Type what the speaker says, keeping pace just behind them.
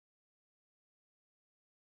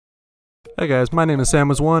Hey guys, my name is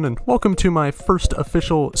Sam1 and welcome to my first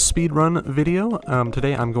official speedrun video.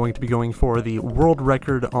 Today I'm going to be going for the world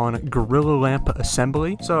record on Gorilla Lamp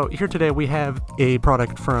assembly. So here today we have a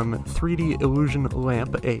product from 3D Illusion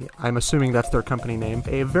Lamp, I'm assuming that's their company name.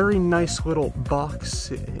 A very nice little box.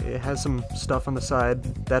 It has some stuff on the side.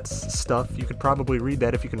 That's stuff. You could probably read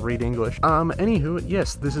that if you can read English. Anywho,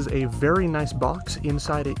 yes, this is a very nice box.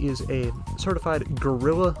 Inside it is a certified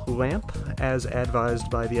Gorilla Lamp as advised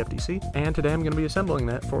by the FTC. And today I'm going to be assembling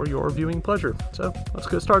that for your viewing pleasure. So let's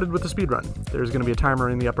get started with the speedrun. There's going to be a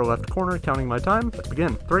timer in the upper left corner counting my time. Let's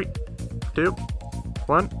begin. 3, 2,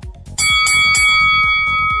 1.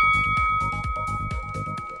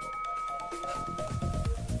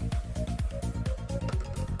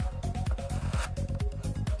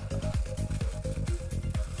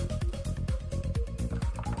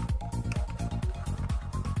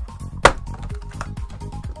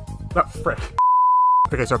 Oh, frick.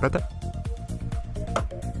 Okay, sorry about that.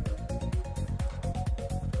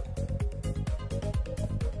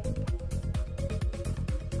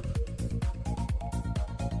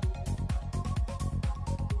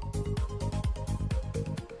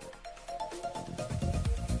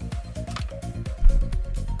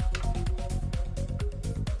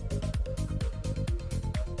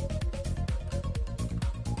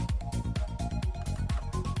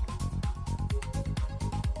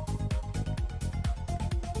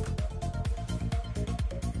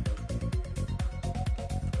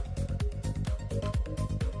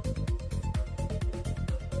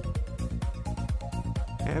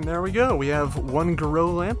 And there we go, we have one Gorilla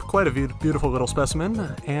Lamp, quite a beautiful little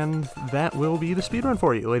specimen, and that will be the speedrun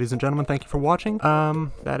for you. Ladies and gentlemen, thank you for watching.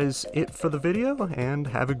 That is it for the video, and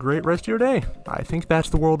have a great rest of your day. I think that's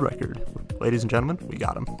the world record. Ladies and gentlemen, we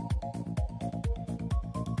got him.